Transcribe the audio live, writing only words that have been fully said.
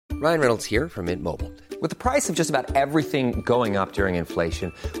Ryan Reynolds here from Mint Mobile. With the price of just about everything going up during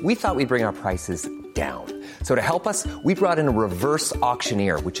inflation, we thought we'd bring our prices down. So to help us, we brought in a reverse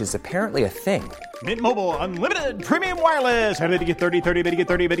auctioneer, which is apparently a thing. Mint Mobile Unlimited Premium Wireless. How to get 30, 30, bit to get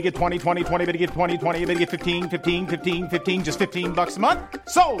 30, bit to get 20, 20, 20, bit to get 20, 20, bit to get 15, 15, 15, 15, just $15 a month?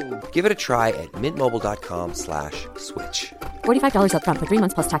 Sold! Give it a try at mintmobile.com/switch. $45 up front for 3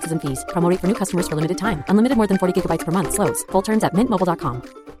 months plus taxes and fees. Promo rate for new customers for limited time. Unlimited more than 40 gigabytes per month. Slows full terms at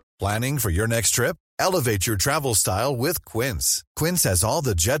mintmobile.com. Planning for your next trip? Elevate your travel style with Quince. Quince has all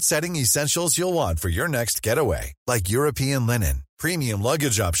the jet-setting essentials you'll want for your next getaway, like European linen, premium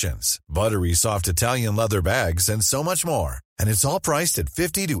luggage options, buttery soft Italian leather bags, and so much more. And it's all priced at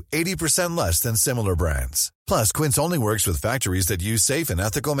 50 to 80% less than similar brands. Plus, Quince only works with factories that use safe and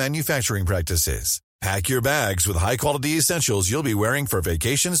ethical manufacturing practices. Pack your bags with high-quality essentials you'll be wearing for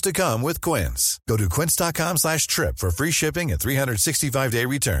vacations to come with Quince. Go to quince.com/trip for free shipping and 365-day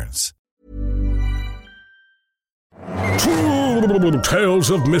returns.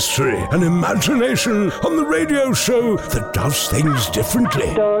 Tales of mystery and imagination on the radio show that does things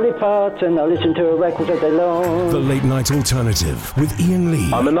differently. Dolly Parton, I listen to a record all day long. The Late Night Alternative with Iain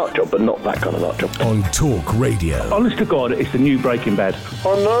Lee. I'm a nut job, but not that kind of nut job. On Talk Radio. Honest to God, it's the new Breaking Bad.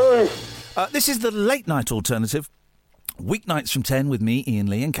 Oh no! This is the Late Night Alternative. Weeknights from 10 with me, Iain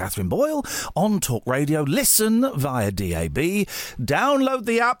Lee and Catherine Boyle on Talk Radio. Listen via DAB. Download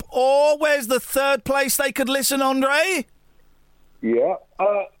the app. Or where's the third place they could listen, Andre? Yeah.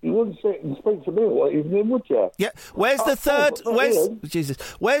 You wouldn't sit and speak to me all evening, would you? Yeah. Where's the third? Where's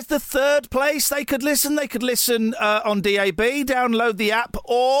the third place they could listen? They could listen on DAB. Download the app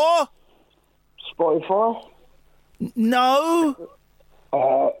or Spotify. No.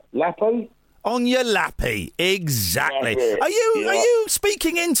 Lappy. On your lappy, exactly. Are you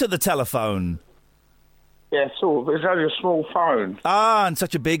speaking into the telephone? Yeah, sort of. It's only a small phone. Ah, and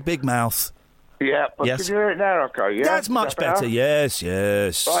such a big mouth. Yeah, but yes. Can you hear it now, okay? Yeah, that's much better. Yes.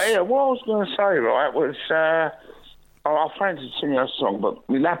 Right, yeah, what I was going to say, right, was I fancied singing a song, but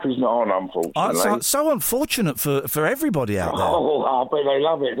my lappy's not on, unfortunately. Oh, so unfortunate for everybody out there. Oh, I bet they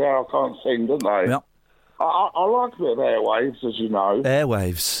love it now. I can't sing, don't they? Yep. I like a bit of airwaves, as you know.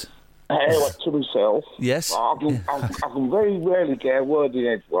 Airwaves. To myself. Yes. I can very rarely get a word in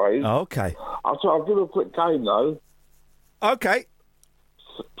edgeways. Oh, okay. I'll give it a quick game, though. Okay.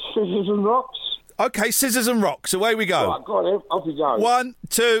 Scissors and rocks. Okay, scissors and rocks. Away we go. Right, go on, then. Off you go. 1,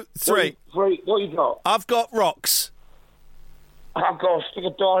 2, 3. Three. What you got? I've got rocks. I've got a stick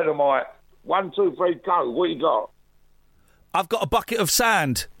of dynamite. 1, 2, 3, go. What you got? I've got a bucket of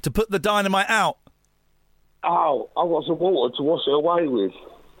sand to put the dynamite out. Oh, I've got some water to wash it away with.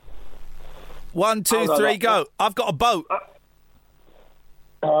 1, 2, 3, go. I've got a boat.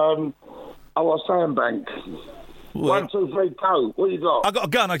 I've got a sandbank. 1, 2, 3, go. What you got? I've got a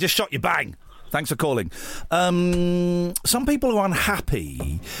gun. I just shot you. Bang. Thanks for calling. Some people are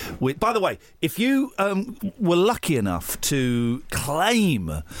unhappy with... By the way, if you were lucky enough to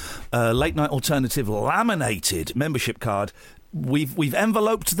claim a Late Night Alternative laminated membership card... We've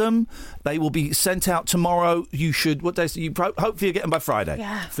enveloped them. They will be sent out tomorrow. You should... What days? Hopefully you get them by Friday.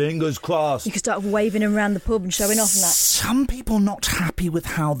 Yeah. Fingers crossed. You can start waving them around the pub and showing off and that. Some people not happy with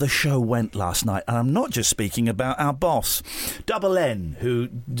how the show went last night. And I'm not just speaking about our boss, Double N, who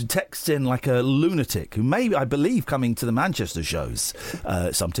texts in like a lunatic, who may, I believe, coming to the Manchester shows.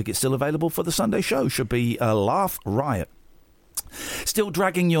 Some tickets still available for the Sunday show. Should be a laugh riot. Still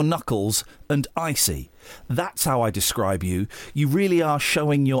dragging your knuckles and icy. That's how I describe you. You really are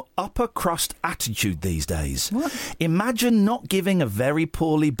showing your upper crust attitude these days. What? Imagine not giving a very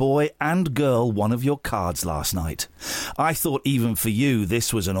poorly boy and girl one of your cards last night. I thought even for you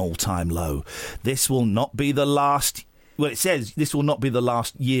this was an all-time low. This will not be the last... Well, it says this will not be the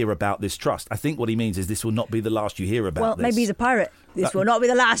last year about this trust. I think what he means is this will not be the last you hear about this. Well, maybe he's a pirate. This will not be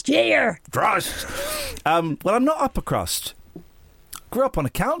the last year. Trust. Well, I'm not upper crust. Grew up on a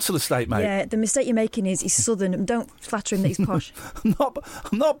council estate, mate. Yeah, the mistake you're making is he's southern and don't flatter him that he's posh. I'm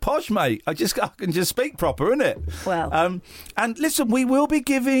not posh, mate. I can just speak proper, innit? Well. And listen, we will be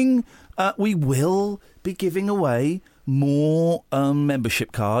giving away more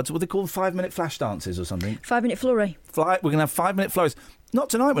membership cards. What are they called? 5-minute flash dances or something? 5-minute flurry. We're going to have 5-minute flurries. Not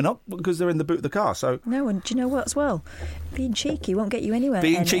tonight, we're not, because they're in the boot of the car. So no, and do you know what as well? Being cheeky won't get you anywhere.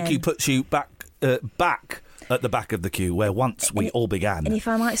 Being cheeky puts you back at the back of the queue where once we all began. And if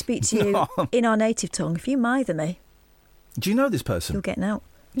I might speak to you in our native tongue, if you mither me... Do you know this person? You'll get an out.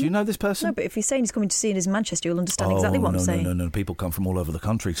 Do you know this person? No, but if he's saying he's coming to see us in Manchester, you'll understand exactly what I'm saying. No. People come from all over the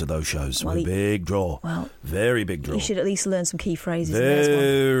country to those shows. Well, big draw. Well, very big draw. You should at least learn some key phrases.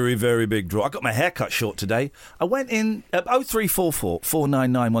 Very, very big draw. I got my hair cut short today. I went in 0344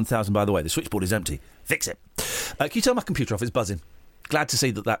 499 1000. By the way, the switchboard is empty. Fix it. Can you turn my computer off? It's buzzing. Glad to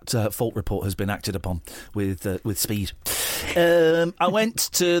see that fault report has been acted upon with speed. I went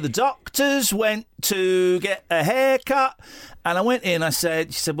to the doctor's, went to get a haircut, and I went in.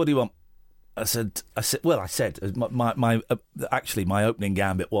 She said, "What do you want?" I said, my opening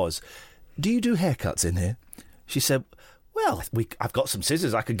gambit was, "Do you do haircuts in here?" She said, "Well, I've got some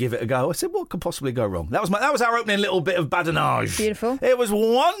scissors. I could give it a go." I said, "What could possibly go wrong?" That was our opening little bit of badinage. Beautiful. It was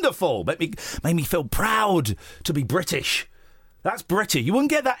wonderful. Made me feel proud to be British. That's British. You wouldn't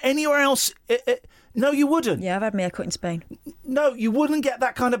get that anywhere else. No, you wouldn't. Yeah, I've had my haircut in Spain. No, you wouldn't get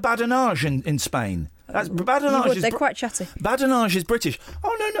that kind of badinage in Spain. That's badinage. They're quite chatty. Badinage is British.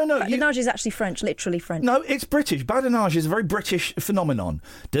 Oh, no. Badinage is actually French, literally French. No, it's British. Badinage is a very British phenomenon.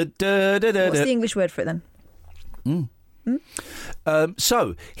 What's the English word for it then?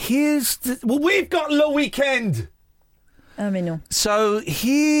 So, here's we've got Le Weekend. No. So,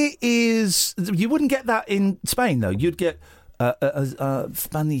 here is... You wouldn't get that in Spain, though. You'd get...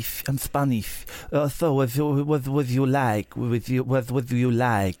 Spanish. So, what you like? What you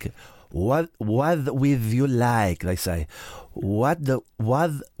like? What with you like? They say. What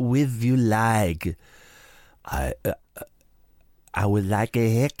with you like? I would like a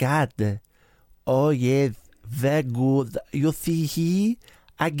haircut. Oh yes, very good. You see here,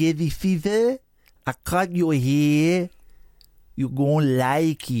 I get the fever. I cut your hair. You gonna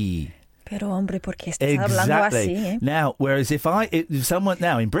like it. Pero hombre, ¿por qué estás hablando así? Eh? Now, whereas if someone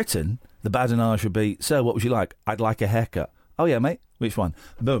now in Britain, the badinage would be, "Sir, what would you like?" "I'd like a haircut." "Oh yeah, mate. Which one?"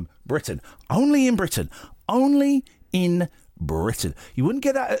 Boom. Britain. Only in Britain. Only in Britain. You wouldn't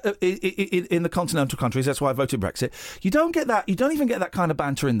get that in the continental countries. That's why I voted Brexit. You don't get that. You don't even get that kind of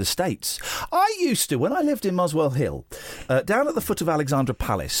banter in the States. I used to, when I lived in Muswell Hill, down at the foot of Alexandra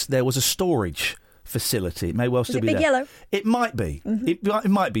Palace, there was a storage facility. It may well still be there. Big Yellow? It might be. Mm-hmm. It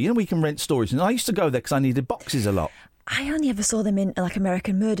might be. We can rent storage. And I used to go there because I needed boxes a lot. I only ever saw them in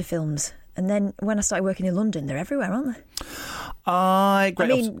American murder films. And then when I started working in London, they're everywhere, aren't they?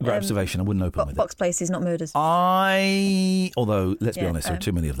 Great observation. I wouldn't open with box places, not murders. Although, let's be honest, there are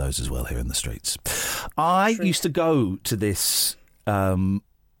too many of those as well here in the streets. I used to go to this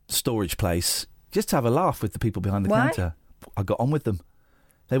storage place just to have a laugh with the people behind the counter. I got on with them.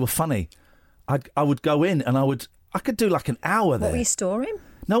 They were funny. I would go in and I could do like an hour there. What were you storing?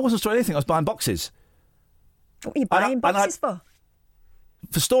 No, I wasn't storing anything. I was buying boxes. What were you buying boxes for?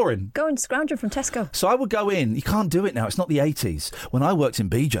 For storing. Go and scrounge them from Tesco. So I would go in. You can't do it now. It's not the 80s. When I worked in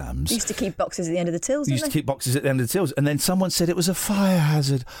B-Jams... You used to keep boxes at the end of the tills, You used to keep boxes at the end of the tills. And then someone said it was a fire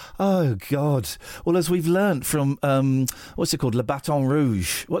hazard. Oh, God. Well, as we've learnt from, what's it called? Le Baton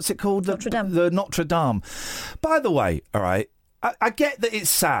Rouge. What's it called? Notre Dame. The Notre Dame. By the way, all right, I get that it's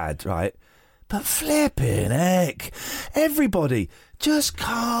sad, right? But flipping heck. Everybody, just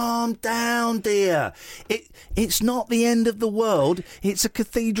calm down, dear. It's not the end of the world. It's a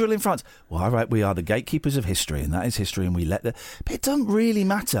cathedral in France. Well, all right, we are the gatekeepers of history, and that is history, and we let the... But it doesn't really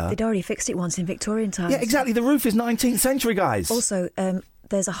matter. They'd already fixed it once in Victorian times. Yeah, exactly. The roof is 19th century, guys. Also,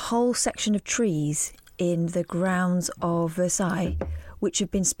 there's a whole section of trees in the grounds of Versailles which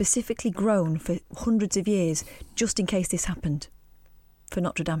have been specifically grown for hundreds of years just in case this happened for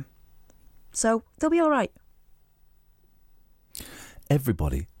Notre Dame. So they'll be all right.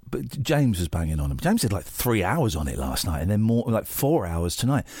 Everybody. But James was banging on him. James did like 3 hours on it last night and then more, like 4 hours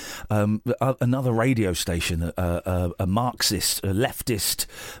tonight. Another radio station, a Marxist, a leftist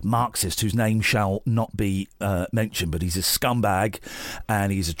Marxist whose name shall not be mentioned, but he's a scumbag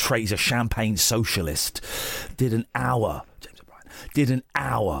and he's a champagne socialist, did an hour, James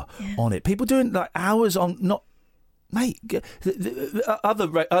O'Brien, on it. People doing like hours on, not... Mate,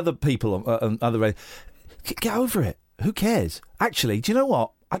 other people on other... Get over it. Who cares? Actually, do you know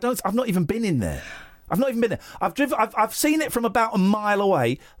what? I've not even been in there. I've not even been there. I've seen it from about a mile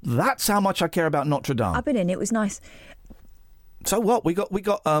away. That's how much I care about Notre Dame. I've been in. It was nice. So what? We got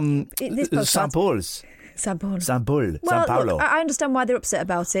St. Paul's. St. Paul. St. Paul. Well, St. Paulo. Look, I understand why they're upset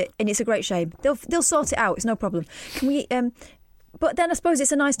about it, and it's a great shame. They'll sort it out. It's no problem. Can we? But then I suppose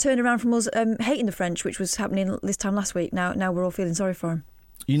it's a nice turnaround from us hating the French, which was happening this time last week. Now we're all feeling sorry for them.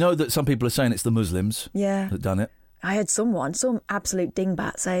 You know that some people are saying it's the Muslims that done it? I heard some absolute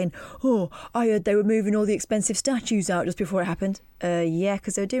dingbat saying, "Oh, I heard they were moving all the expensive statues out just before it happened." Yeah,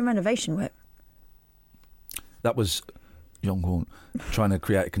 because they were doing renovation work. That was Jean-Claude, trying to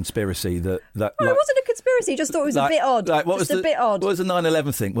create a conspiracy that Well, it wasn't a conspiracy. Just thought it was a bit odd. What was a bit odd. What was the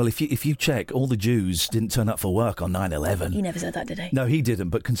 9/11 thing? Well, if you check, all the Jews didn't turn up for work on 9/11. He never said that, did he? No, he didn't.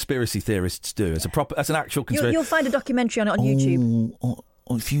 But conspiracy theorists do. It's as an actual conspiracy. You'll find a documentary on it on YouTube.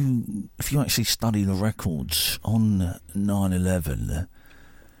 If you actually study the records on 9/11,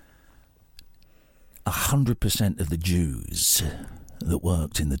 100% of the Jews that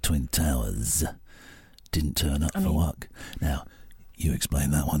worked in the Twin Towers didn't turn up for work. Now, you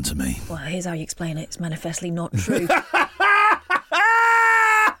explain that one to me. Well, here's how you explain it. It's manifestly not true.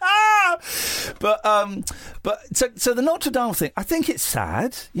 So the Notre Dame thing, I think it's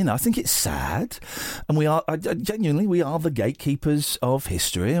sad. I think it's sad, and we are genuinely we are the gatekeepers of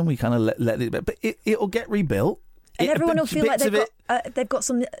history, and we kind of let it. But it'll get rebuilt. And everyone will feel like they've got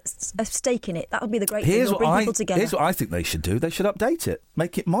a stake in it. That'll be the great thing. It'll bring people together. Here's what I think they should do. They should update it,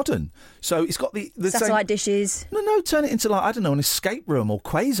 make it modern. So it's got the satellite dishes. No, turn it into an escape room or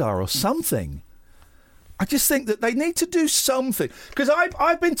quasar or something. I just think that they need to do something. Because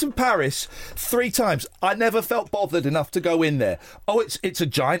I've been to Paris 3 times. I never felt bothered enough to go in there. Oh, it's a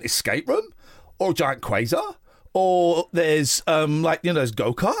giant escape room? Or a giant quasar? Or there's, those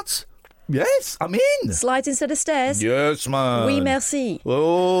go-karts? Yes, I'm in. Slides instead of stairs. Yes, man. Oui, merci.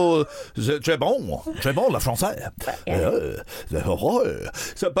 Oh, c'est très bon, le français.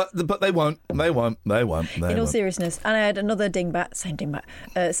 So, but they won't. In all seriousness, and I had another saying, I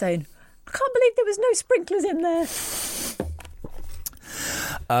can't believe there was no sprinklers in there.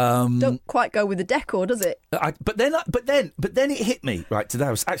 Don't quite go with the decor, does it? But then it hit me right today.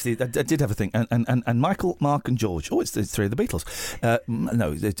 I did have a thing, and Michael, Mark, and George. Oh, it's 3 of the Beatles.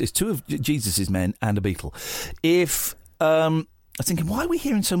 No, it's 2 of Jesus's men and a Beatle. I was thinking, why are we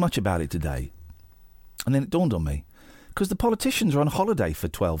hearing so much about it today? And then it dawned on me, because the politicians are on holiday for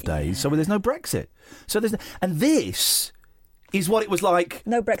 12 days, so there's no Brexit. And this is what it was like.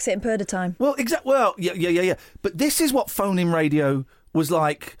 No Brexit in Purda time. Well, exactly. Well, yeah. But this is what phone-in radio was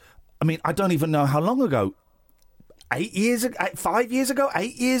like. I mean, I don't even know how long ago. 8 years ago, 5 years ago,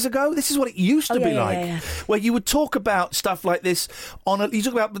 8 years ago. This is what it used to be like. Yeah. Where you would talk about stuff like this you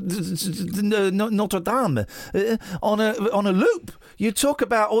talk about Notre Dame on a loop. You talk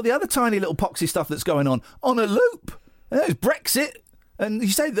about all the other tiny little poxy stuff that's going on a loop. There's Brexit. And you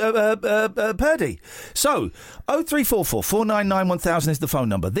say Purdy. So, 0344 499 1000 is the phone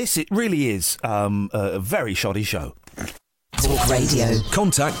number. It really is a very shoddy show. Talk Radio.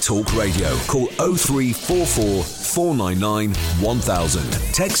 Contact Talk Radio. Call 0344 499 1000.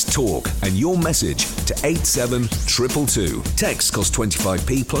 Text Talk and your message to 87222. Text costs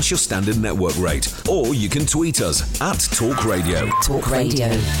 25p plus your standard network rate. Or you can tweet us at Talk Radio. Talk Radio.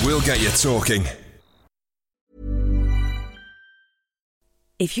 We'll get you talking.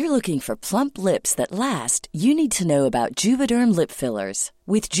 If you're looking for plump lips that last, you need to know about Juvederm lip fillers.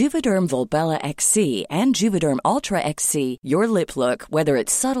 With Juvederm Volbella XC and Juvederm Ultra XC, your lip look, whether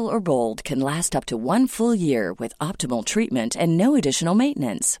it's subtle or bold, can last up to 1 full year with optimal treatment and no additional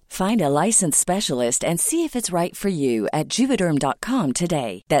maintenance. Find a licensed specialist and see if it's right for you at Juvederm.com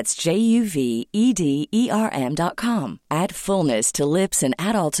today. That's JUVEDERM.com. Add fullness to lips in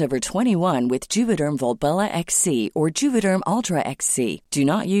adults over 21 with Juvederm Volbella XC or Juvederm Ultra XC. Do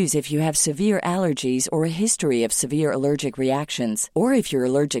not use if you have severe allergies or a history of severe allergic reactions, or if you're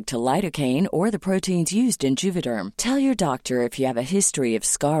allergic to lidocaine or the proteins used in Juvederm. Tell your doctor if you have a history of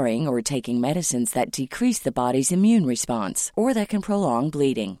scarring or taking medicines that decrease the body's immune response or that can prolong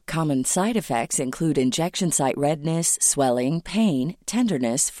bleeding. Common side effects include injection site redness, swelling, pain,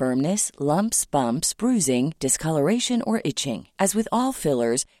 tenderness, firmness, lumps, bumps, bruising, discoloration, or itching. As with all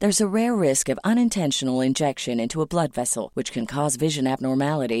fillers, there's a rare risk of unintentional injection into a blood vessel, which can cause vision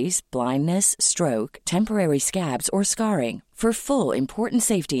abnormalities, blindness, stroke, temporary scabs, or scarring. For full, important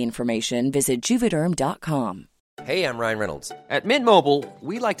safety information, visit Juvederm.com. Hey, I'm Ryan Reynolds. At Mint Mobile,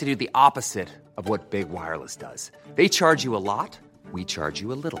 we like to do the opposite of what Big Wireless does. They charge you a lot, we charge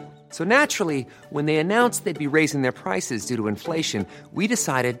you a little. So naturally, when they announced they'd be raising their prices due to inflation, we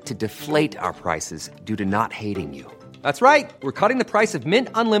decided to deflate our prices due to not hating you. That's right. We're cutting the price of Mint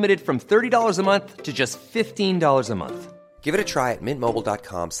Unlimited from $30 a month to just $15 a month. Give it a try at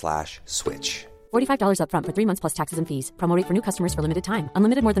mintmobile.com/switch. $45 up front for 3 months plus taxes and fees. Promo rate for new customers for limited time.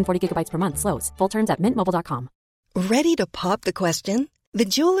 Unlimited more than 40 gigabytes per month. Slows full terms at mintmobile.com. Ready to pop the question? The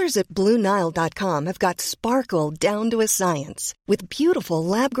jewelers at BlueNile.com have got sparkle down to a science with beautiful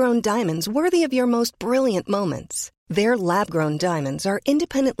lab-grown diamonds worthy of your most brilliant moments. Their lab-grown diamonds are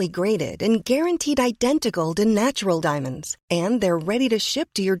independently graded and guaranteed identical to natural diamonds. And they're ready to ship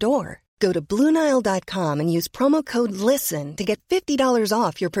to your door. Go to BlueNile.com and use promo code LISTEN to get $50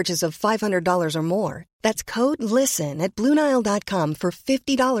 off your purchase of $500 or more. That's code LISTEN at BlueNile.com for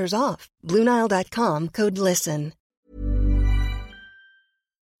 $50 off. BlueNile.com, code LISTEN.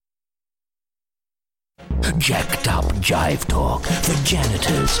 Jacked up jive talk for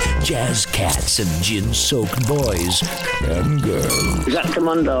janitors, jazz cats, and gin-soaked boys and girls. Is that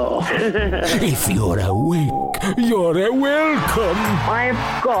Commando? If you're awake, you're a welcome.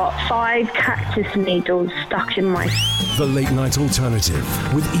 I've got 5 cactus needles stuck in my... The Late Night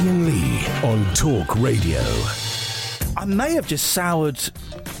Alternative with Iain Lee on Talk Radio. I may have just soured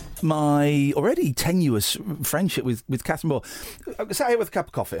my already tenuous friendship with Catherine Moore. I sat here with a cup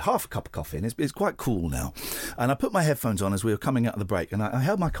of coffee, half a cup of coffee, and it's quite cool now. And I put my headphones on as we were coming out of the break, and I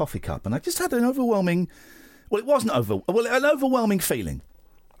held my coffee cup, and I just had an overwhelming... Well, it wasn't an overwhelming feeling.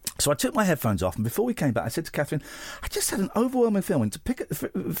 So I took my headphones off, and before we came back, I said to Catherine, I just had an overwhelming feeling to pick up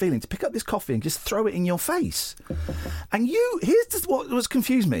this coffee and just throw it in your face. And here's just what was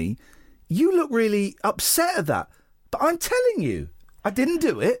confused me. You look really upset at that. But I'm telling you, I didn't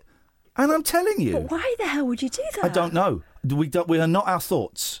do it. And I'm telling you. But why the hell would you do that? I don't know. We are not our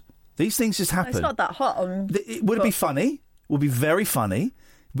thoughts. These things just happen. It's not that hot. Would it be funny? Would be very funny.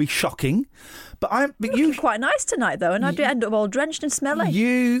 Would be shocking. But you're quite nice tonight, though, and I'd end up all drenched and smelly.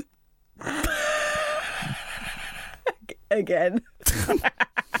 You again.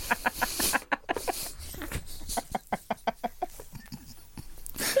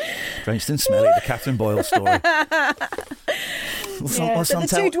 Drenched and Smelly, the Catherine Boyle story. The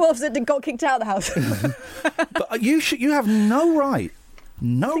two dwarfs that got kicked out of the house. But you have no right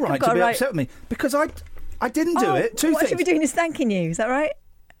to be upset with me because I didn't do it. Two what things. I should be doing is thanking you. Is that right?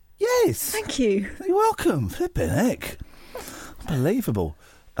 Yes. Thank you. You're welcome. Flipping heck. Unbelievable.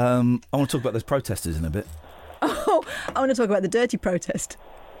 I want to talk about those protesters in a bit. Oh, I want to talk about the dirty protest.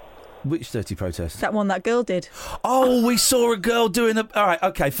 Which dirty protest? That one that girl did. Oh, we saw a girl doing a... All right,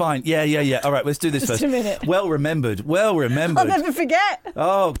 okay, fine. Yeah. All right, let's do this Just first. a minute. Well remembered. I'll never forget.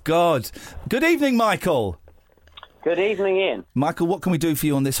 Oh, God. Good evening, Michael. Good evening, Ian. Michael, what can we do for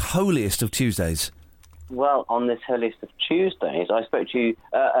you on this holiest of Tuesdays? Well, on this holiest of Tuesdays, I spoke to you,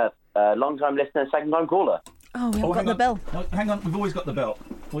 a long-time listener, second-time caller. Oh, we haven't got the bell. No, hang on, we've always got the bell.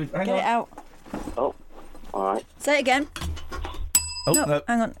 Get it out. Oh, all right. Say it again. Oh, no.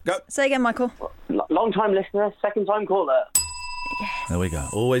 Hang on. Go. Say again, Michael. Long-time listener, second-time caller. Yes. There we go.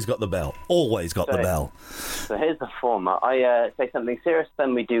 Always got the bell. Always got the bell. So here's the format. I say something serious,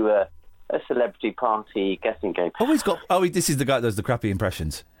 then we do a celebrity party guessing game. Always got... Oh, this is the guy that does the crappy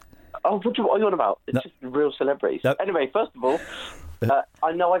impressions. Oh, what are you on about? It's just real celebrities. No. Anyway, first of all,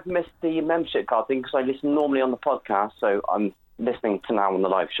 I know I've missed the membership card thing because I listen normally on the podcast, so I'm listening to now on the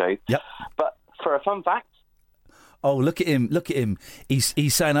live show. Yep. But for a fun fact... Oh, look at him.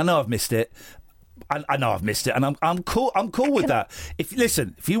 He's saying, I know I've missed it. I know I've missed it, and I'm cool with that.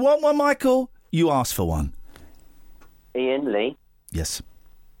 If you want one, Michael, you ask for one. Iain Lee. Yes.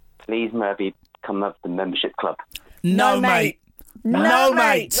 Please maybe come up the membership club. No, mate. No,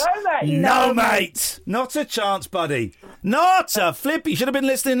 mate. No, mate. Not a chance, buddy. Not a flip. You should have been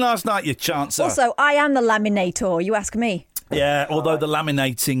listening last night, you chancer. Also, I am the laminator. You ask me. Yeah, although the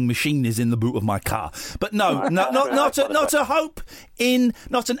laminating machine is in the boot of my car. But no, not a hope in,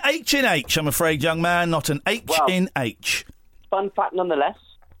 not an H in H, I'm afraid, young man, not an H in H. Fun fact nonetheless,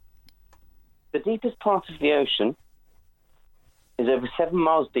 the deepest part of the ocean is over 7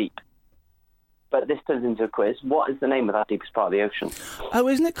 miles deep. But this turns into a quiz. What is the name of that deepest part of the ocean? Oh,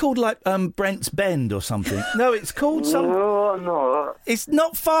 isn't it called like Brent's Bend or something? No, it's called something. No. It's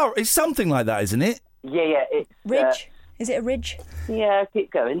not far. It's something like that, isn't it? Yeah. It's Ridge. Is it a ridge? Yeah,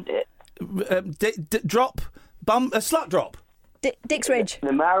 keep going. Drop. A slut drop. Dick's Ridge.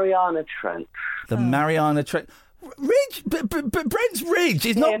 The Mariana Trench. The Mariana Trench. Ridge? But Brent's Ridge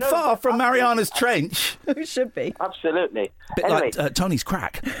is not far from Mariana's Trench. It should be. Absolutely. Bit anyway, like Tony's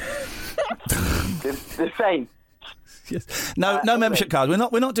crack. the same. Yes. No membership card. We're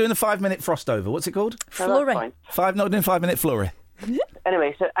not doing a 5-minute frost over. What's it called? Flurry. Not doing 5-minute flurry.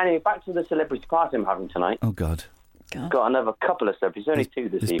 Anyway, back to the celebrity party I'm having tonight. Oh God. Got another couple of celebrities. Only 2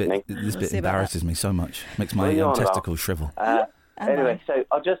 this evening. This bit embarrasses me so much. Makes my testicles shrivel. Anyway, so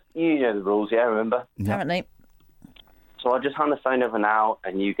I'll just you know the rules, yeah. Remember? Apparently. So I'll just hand the phone over now,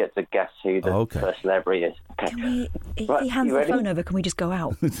 and you get to guess who the first celebrity is. Okay. Can we? If he hands the phone over, can we just go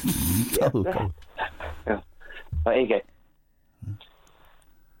out? Yeah. Right, here you go.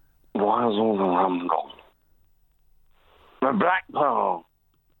 Why's all the rum gone? My black pearl.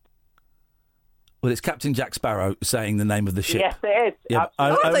 Well, it's Captain Jack Sparrow saying the name of the ship. Yes, it is. Yeah,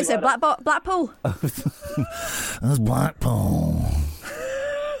 I thought you said Blackpool. That's Blackpool.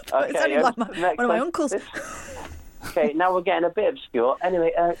 It sounded like one of my uncles. Okay, now we're getting a bit obscure.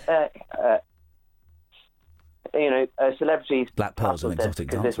 Anyway, celebrities. Black pearls and exotic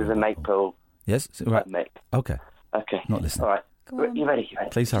because dance. this is a make pearl. Yes, right. Make. Okay. Okay. Not listening. All right. You ready?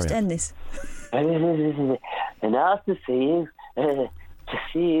 Please hurry Just up. end this. And asked to see you,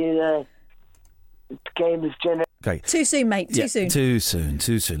 the game of generation. Okay. Too soon, mate. Too soon.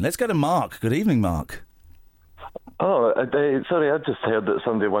 Too soon. Let's go to Mark. Good evening, Mark. Oh, sorry, I just heard that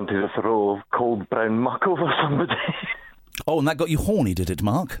somebody wanted to throw cold brown muck over somebody. Oh, and that got you horny, did it,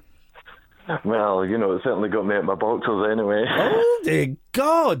 Mark? Well, it certainly got me at my boxers anyway. Oh, dear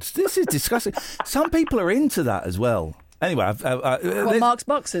God. This is disgusting. Some people are into that as well. Anyway, Mark's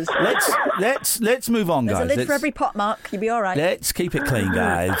boxers? Let's move on, guys. There's a lid for every pot, Mark. You'll be all right. Let's keep it clean,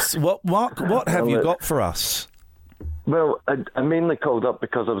 guys. What have you got for us? Well, I mainly called up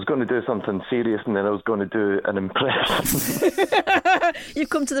because I was going to do something serious and then I was going to do an impression. You've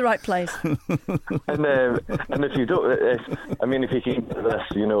come to the right place. and if you don't, if you can get this,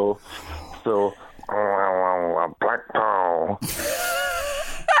 so Black Pearl.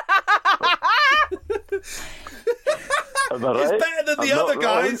 Am I right? It's better than the other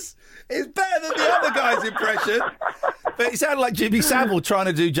guys. It's better than the other guy's impression. But it sounded like Jimmy Savile trying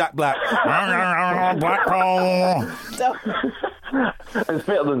to do Jack Black. Black Pearl. It's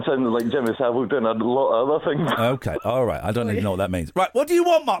better than sounding like Jimmy Savile doing a lot of other things. Okay, all right. I don't even know what that means. Right, what do you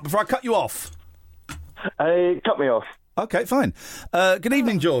want, Mark, before I cut you off? Cut me off. Okay, fine. Good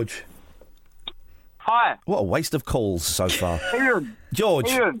evening, George. Hi. What a waste of calls so far. Ian. George.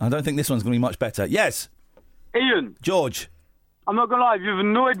 Ian. I don't think this one's going to be much better. Yes. Ian. George. I'm not going to lie, you've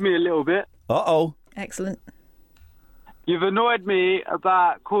annoyed me a little bit. Uh-oh. Excellent. You've annoyed me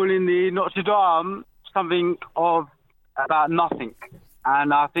about calling the Notre Dame something of about nothing.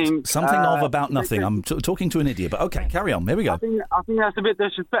 And I think... Something of about nothing. I'm talking to an idiot, but okay, carry on. Here we go. I think that's a bit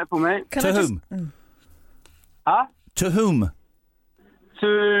disrespectful, mate. To whom? Huh? To whom?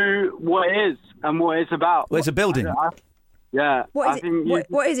 To what it is and what it's about. Well, it's a building. Yeah. What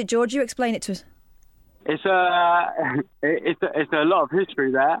is it, George? You explain it to us. It's a lot of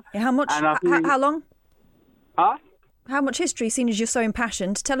history there. Yeah, how much? And I think, how long? Huh? How much history? Seeing as you're so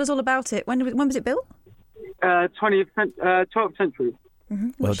impassioned, tell us all about it. When was it built? 12th century. Mm-hmm.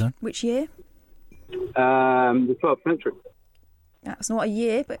 Well done. Which year? The 12th century. That's not a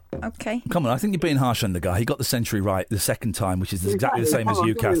year, but okay. Come on, I think you're being harsh on the guy. He got the century right the second time, which is exactly the same as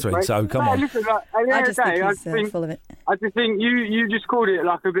you, Catherine. So come on. Listen, I just think he's full of it. I just think you just called it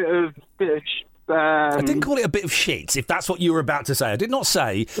like a bit of I didn't call it a bit of shit, if that's what you were about to say. I did not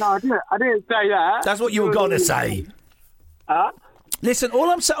say... No, I didn't say that. That's what you were going to say. Listen, all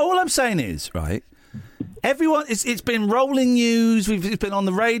I'm saying is, right, everyone... It's been rolling news, it's been on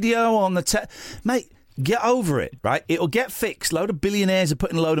the radio, on the... Mate, get over it, right? It'll get fixed. Load of billionaires are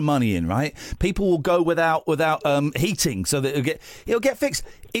putting a load of money in, right? People will go without heating, so that it'll get fixed.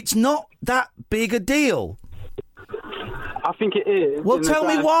 It's not that big a deal. I think it is. Well, tell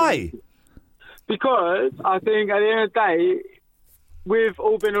me why. Because I think at the end of the day, we've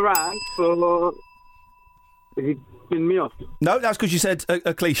all been around for... Have you been me off? No, that's because you said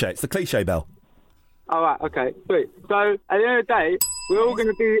a cliche. It's the cliche bell. All right, okay, sweet. So at the end of the day, we're all going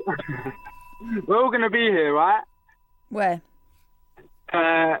to be... we're all going to be here, right? Where?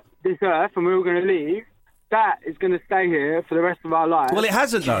 This earth, and we're all going to leave. That is going to stay here for the rest of our lives. Well, it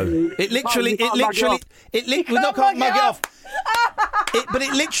hasn't, though. It literally can't mug it off. But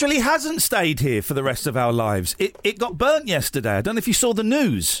it literally hasn't stayed here for the rest of our lives. It got burnt yesterday. I don't know if you saw the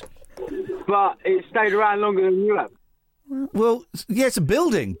news. But it stayed around longer than you have. Well, yeah, it's a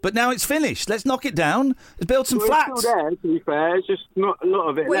building, but now it's finished. Let's knock it down. Let's build some flats. It's still there, to be fair. It's just not a lot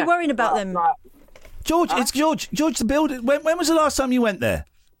of it. What are you worrying about them? George, it's George. George, the building. When was the last time you went there?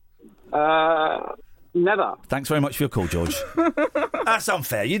 Never. Thanks very much for your call, George. That's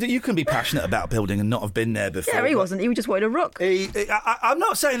unfair. You can be passionate about building and not have been there before. Yeah, he wasn't. He just wanted a rook. I'm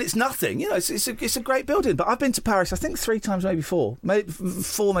not saying it's nothing. You know, it's a great building. But I've been to Paris, I think 3 times, maybe 4. Maybe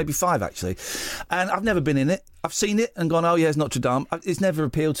 4, maybe 5, actually. And I've never been in it. I've seen it and gone, oh, yeah, it's Notre Dame. It's never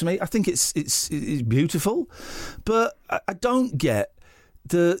appealed to me. I think it's beautiful. But I don't get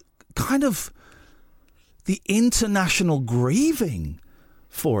the kind of the international grieving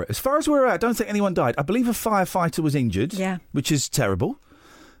for it. As far as we're at, I don't think anyone died. I believe a firefighter was injured, which is terrible,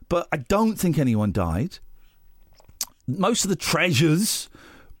 but I don't think anyone died. Most of the treasures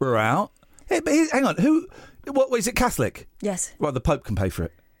were out. Hey, but hang on, what is it, Catholic? Yes. Well, the Pope can pay for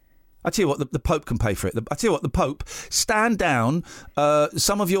it. I tell you what, the Pope can pay for it. I tell you what, the Pope, stand down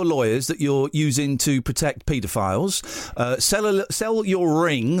some of your lawyers that you're using to protect paedophiles, sell your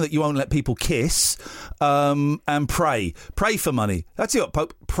ring that you won't let people kiss, and pray for money. I tell you what,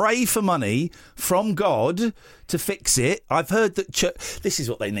 Pope, pray for money from God to fix it. I've heard that this is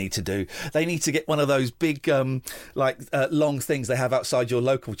what they need to do. They need to get one of those big, long things they have outside your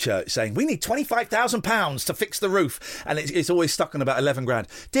local church saying, we need £25,000 to fix the roof. And it's always stuck on about 11 grand.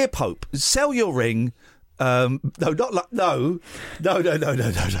 Dear Pope, sell your ring. No. Sell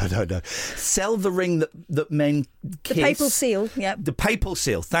the ring that men kiss. The papal seal, yep. The papal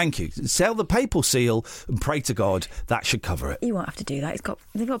seal, thank you. Sell the papal seal and pray to God. That should cover it. You won't have to do that.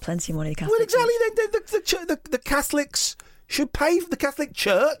 They've got plenty of money, the Catholics. Well, exactly. The Catholics should pay for the Catholic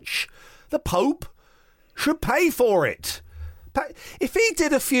Church. The Pope should pay for it. If he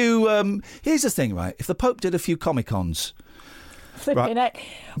did a few... here's the thing, right? If the Pope did a few Comic-Cons... Flipping it.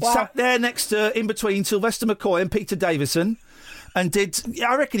 Wow. Sat there in between Sylvester McCoy and Peter Davison and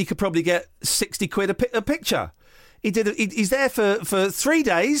I reckon he could probably get 60 quid a picture. He's there for 3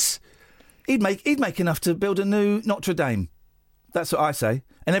 days. He'd make enough to build a new Notre Dame. That's what I say.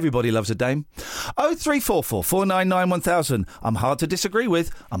 And everybody loves a dame. 0344 499 1000. I'm hard to disagree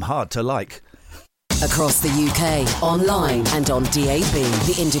with. I'm hard to like. Across the UK, online and on DAB,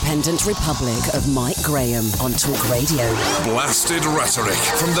 the Independent Republic of Mike Graham on Talk Radio. Blasted rhetoric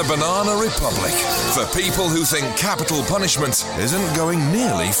from the Banana Republic for people who think capital punishment isn't going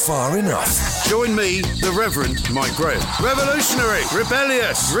nearly far enough. Join me, the Reverend Mike Graham. Revolutionary,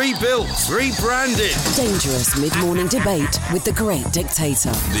 rebellious, rebuilt, rebranded. Dangerous mid-morning debate with the great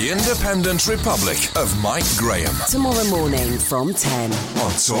dictator. The Independent Republic of Mike Graham. Tomorrow morning from 10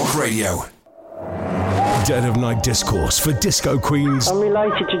 on Talk Radio. Dead of night discourse for disco queens. I'm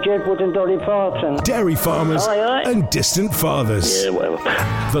related to Jed Wood and Dolly Parton. Dairy farmers and distant fathers. Yeah, whatever.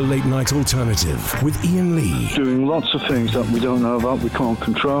 The late night alternative with Iain Lee. Doing lots of things that we don't know about, we can't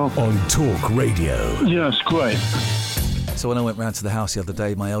control. On Talk Radio. Yeah, it's great. So when I went round to the house the other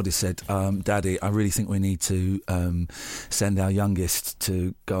day, my eldest said, Daddy, I really think we need to send our youngest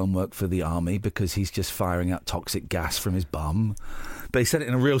to go and work for the army because he's just firing out toxic gas from his bum. But he said it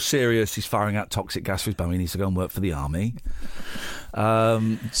in a real serious, he's firing out toxic gas from his bum, he needs to go and work for the army.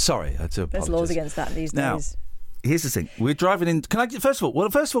 Sorry, I had to apologise. There's laws against that these days. Here's the thing. We're driving in... First of all,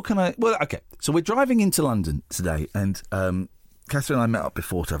 okay. So we're driving into London today, and Catherine and I met up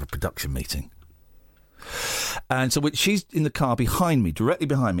before to have a production meeting. And so she's in the car behind me, directly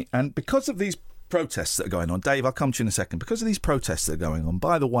behind me. And because of these protests that are going on, Dave, I'll come to you in a second. Because of these protests that are going on,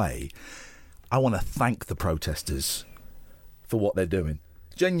 by the way, I want to thank the protesters for what they're doing.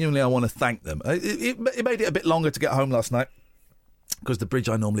 Genuinely, I want to thank them. It made it a bit longer to get home last night because the bridge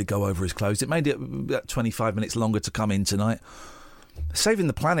I normally go over is closed. It made it about 25 minutes longer to come in tonight. Saving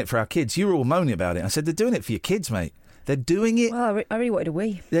the planet for our kids. You were all moaning about it. I said, they're doing it for your kids, mate. They're doing it... Well, I really wanted a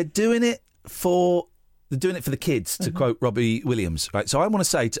wee. They're doing it for the kids, to quote Robbie Williams. Right. So I want to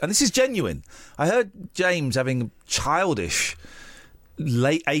say, and this is genuine, I heard James having a childish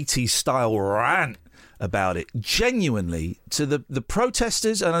late 80s style rant about it. Genuinely, to the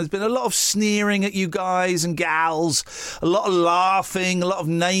protesters, and there's been a lot of sneering at you guys and gals, a lot of laughing, a lot of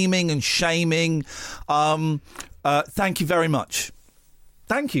naming and shaming. Thank you very much.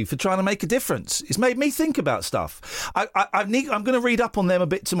 Thank you for trying to make a difference. It's made me think about stuff. I'm going to read up on them a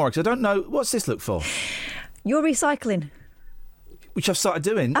bit tomorrow because I don't know. What's this look for? You're recycling. Which I've started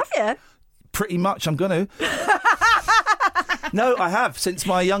doing. Have you? Pretty much, I'm going to. No, I have, since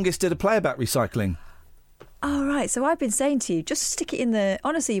my youngest did a play about recycling. Oh, right. So I've been saying to you, just stick it in the...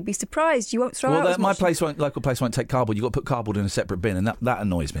 Honestly, you'd be surprised. You won't throw out as my much. local place won't take cardboard. You've got to put cardboard in a separate bin, and that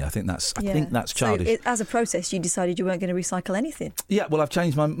annoys me. I think that's childish. So as a protest, you decided you weren't going to recycle anything? Yeah, well, I've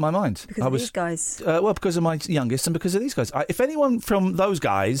changed my mind. Because of these guys? Because of my youngest and because of these guys. If anyone from those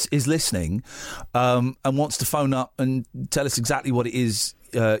guys is listening and wants to phone up and tell us exactly what it is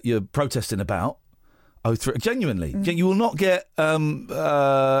you're protesting about, genuinely, you will not get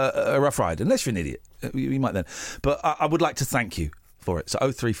a rough ride, unless you're an idiot. You might then. But I would like to thank you for it. So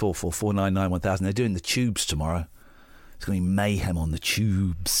 0344 499 1000. They're doing the tubes tomorrow. It's going to be mayhem on the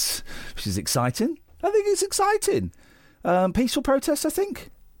tubes, which is exciting. I think it's exciting. Peaceful protests, I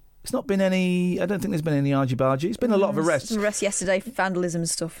think. It's not been any... I don't think there's been any argy-bargy. It's been a lot of arrests. Some arrests yesterday for vandalism and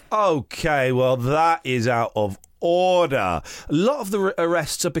stuff. OK, well, that is out of order. A lot of the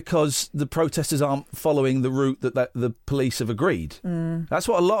arrests are because the protesters aren't following the route that the police have agreed. That's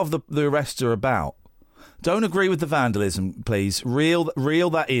what a lot of the arrests are about. Don't agree with the vandalism, please. Reel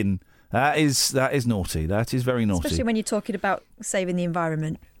that in. That is naughty. That is very naughty. Especially when you're talking about saving the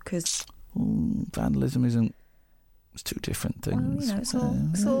environment, because... vandalism isn't It's two different things. Well, it's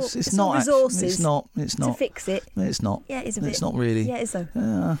all it's not resources. It's not to fix it. It's not. Yeah, it's a bit. It's not really. Yeah, it is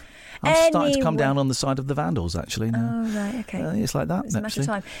though. I'm starting to come down on the side of the vandals, actually. Now. Oh, right, okay. It's like that, It's a matter actually. of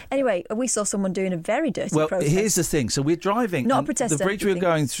time. Anyway, we saw someone doing a very dirty protest. Well, here's the thing. So we're driving. Not a protester. The bridge we were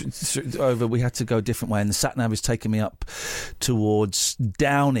going over, we had to go a different way, and the sat-nav is taking me up towards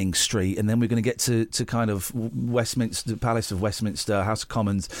Downing Street, and then we're going to get to kind of Westminster, Palace of Westminster, House of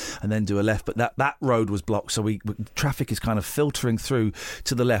Commons, and then do a left. But that road was blocked, so traffic is kind of filtering through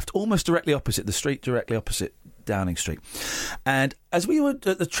to the left, almost directly opposite the street, directly opposite Downing Street. And as we were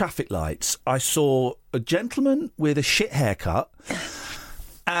at the traffic lights, I saw a gentleman with a shit haircut.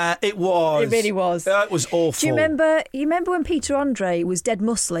 It really was. It was awful. Do you remember when Peter Andre was dead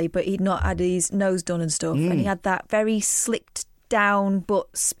muscly, but he'd not had his nose done and stuff, and he had that very slicked down but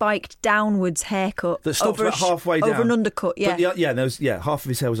spiked downwards haircut that stopped about halfway down, over an undercut. Yeah, half of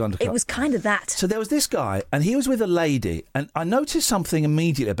his hair was undercut. It was kind of that. So there was this guy, and he was with a lady, and I noticed something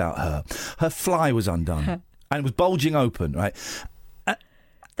immediately about her. Her fly was undone and was bulging open. Right,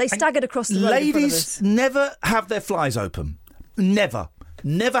 they staggered across the road. Ladies never have their flies open. Never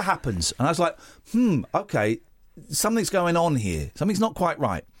happens. And I was like, okay, something's going on here. Something's not quite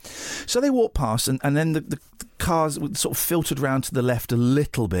right. So they walked past, and then the cars sort of filtered round to the left a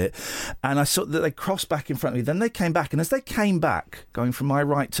little bit, and I saw that they crossed back in front of me. Then they came back, and as they came back, going from my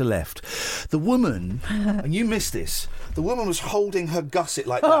right to left, the woman, and you missed this, the woman was holding her gusset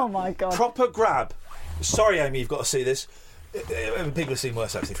like that. Oh, my God. Proper grab. Sorry, Amy, you've got to see this. People have seen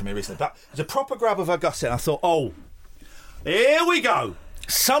worse, actually, from me recently. But it was a proper grab of her gusset, and I thought, oh, here we go.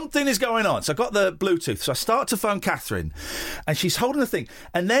 Something is going on. So I got the Bluetooth. So I start to phone Catherine, and she's holding the thing.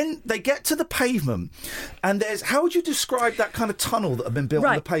 And then they get to the pavement, and there's... How would you describe that kind of tunnel that have been built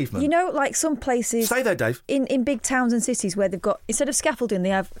on the pavement? You know, like some places... Stay there, Dave. In big towns and cities where they've got... Instead of scaffolding, they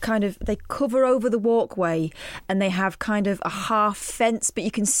have kind of... They cover over the walkway, and they have kind of a half fence, but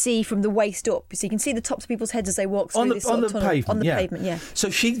you can see from the waist up. So you can see the tops of people's heads as they walk through this sort of tunnel. Pavement, on the pavement, yeah. So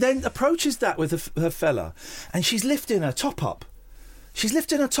she then approaches that with her fella, and she's lifting her top up. She's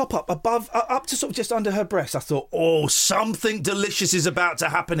lifting her top up up to sort of just under her breast. I thought, oh, something delicious is about to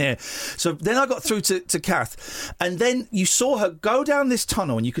happen here. So then I got through to Kath, and then you saw her go down this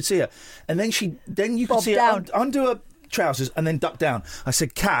tunnel, and you could see her, and then you could see her undo her trousers and then duck down. I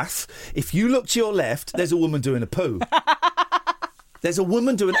said, Kath, if you look to your left, there's a woman doing a poo. There's a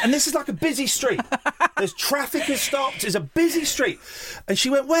woman doing... And this is like a busy street. There's traffic has stopped. It's a busy street. And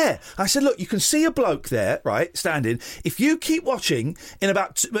she went, where? I said, look, you can see a bloke there, right, standing. If you keep watching, in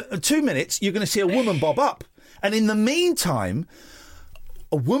about 2 minutes, you're going to see a woman bob up. And in the meantime...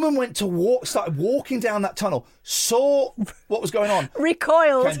 A woman started walking down that tunnel, saw what was going on.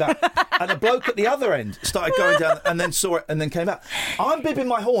 Recoiled. Came back. And a bloke at the other end started going down and then saw it and then came back. I'm bibbing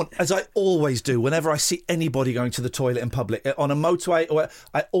my horn, as I always do, whenever I see anybody going to the toilet in public. On a motorway,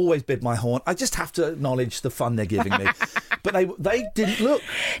 I always bib my horn. I just have to acknowledge the fun they're giving me. But they didn't look.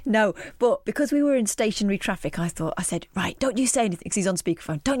 No, but because we were in stationary traffic, I said, right, don't you say anything, because he's on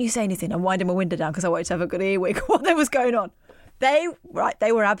speakerphone. Don't you say anything. I'm winding my window down because I wanted to have a good earwig what there was going on. They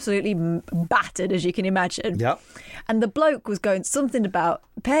were absolutely battered, as you can imagine. Yeah. And the bloke was going something about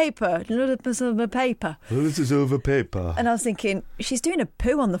paper, over paper. This is over paper. And I was thinking, she's doing a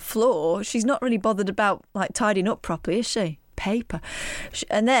poo on the floor. She's not really bothered about like tidying up properly, is she? Paper.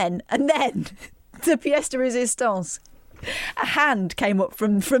 And then the pièce de résistance. A hand came up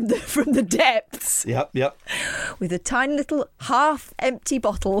from the depths. Yep. With a tiny little half-empty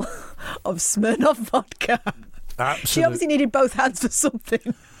bottle of Smirnoff vodka. Absolutely. She obviously needed both hands for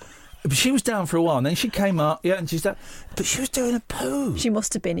something. But she was down for a while, and then she came up, and she's down. But she was doing a poo. She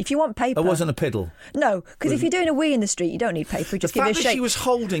must have been. If you want paper... It wasn't a piddle. No, because if you're doing a wee in the street, you don't need paper. Just give it a shake. The fact that she was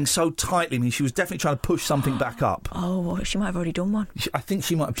holding so tightly, I mean, she was definitely trying to push something back up. Oh, well, she might have already done one. I think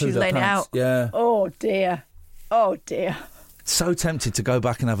she might have pooed She's her laying pants. it out. Yeah. Oh, dear. So tempted to go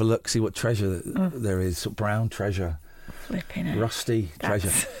back and have a look, see what treasure there is. Sort of brown treasure. Flipping it. Rusty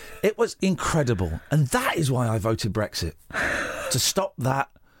treasure. It was incredible. And that is why I voted Brexit. To stop that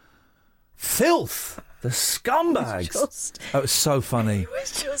filth. The scumbags. That was so funny. It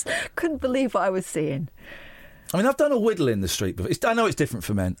was just... Couldn't believe what I was seeing. I mean, I've done a whittle in the street before. I know it's different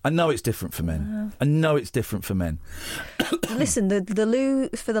for men. I know it's different for men. Listen, the loo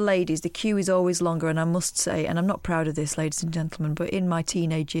for the ladies, the queue is always longer, and I must say, and I'm not proud of this, ladies and gentlemen, but in my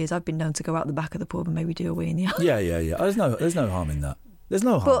teenage years, I've been known to go out the back of the pub and maybe do a wee in the alley. Yeah. There's no harm in that. There's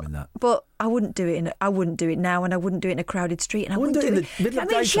no harm in that. But I wouldn't do it. I wouldn't do it now, and I wouldn't do it in a crowded street. And I wouldn't do it in the middle of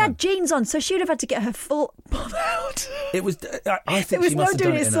daytime. She had jeans on, so she would have had to get her full bum out. It was. I think it was she must have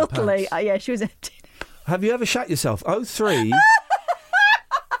done it in subtly. her pants. Yeah, she was empty. Have you ever shat yourself? 03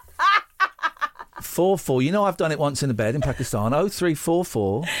 0344. You know, I've done it once in the bed in Pakistan.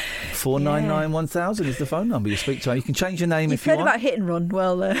 0344 499 1000 is the phone number you speak to. You can change your name if you want. You've heard about Hit and Run.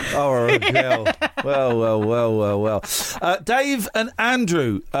 Well, Oh, well. Dave and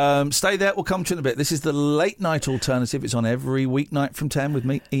Andrew, stay there. We'll come to you in a bit. This is the Late Night Alternative. It's on every weeknight from 10 with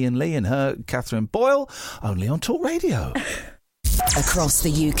me, Iain Lee, and her, Catherine Boyle, only on Talk Radio. Across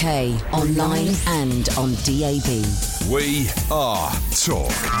the UK, online and on DAB. We are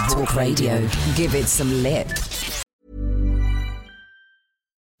Talk. Talk Radio. Give it some lip.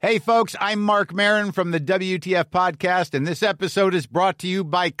 Hey, folks, I'm Mark Maron from the WTF Podcast, and this episode is brought to you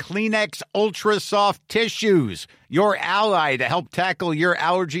by Kleenex Ultra Soft Tissues, your ally to help tackle your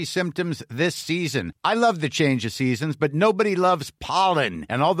allergy symptoms this season. I love the change of seasons, but nobody loves pollen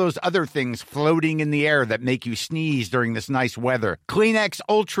and all those other things floating in the air that make you sneeze during this nice weather. Kleenex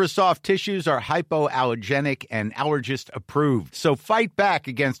Ultra Soft Tissues are hypoallergenic and allergist approved, so fight back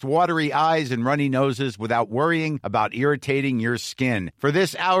against watery eyes and runny noses without worrying about irritating your skin. For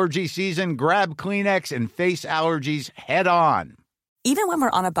this allergy season, grab Kleenex and face allergies head on. Even when we're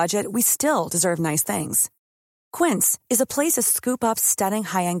on a budget, we still deserve nice things. Quince is a place to scoop up stunning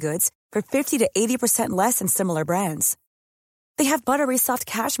high-end goods for 50 to 80% less than similar brands. They have buttery soft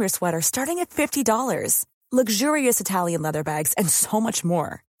cashmere sweaters starting at $50, luxurious Italian leather bags, and so much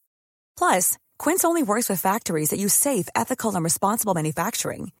more. Plus, Quince only works with factories that use safe, ethical, and responsible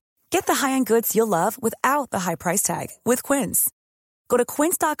manufacturing. Get the high-end goods you'll love without the high price tag with Quince. Go to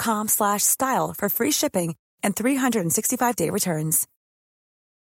quince.com/style for free shipping and 365-day returns.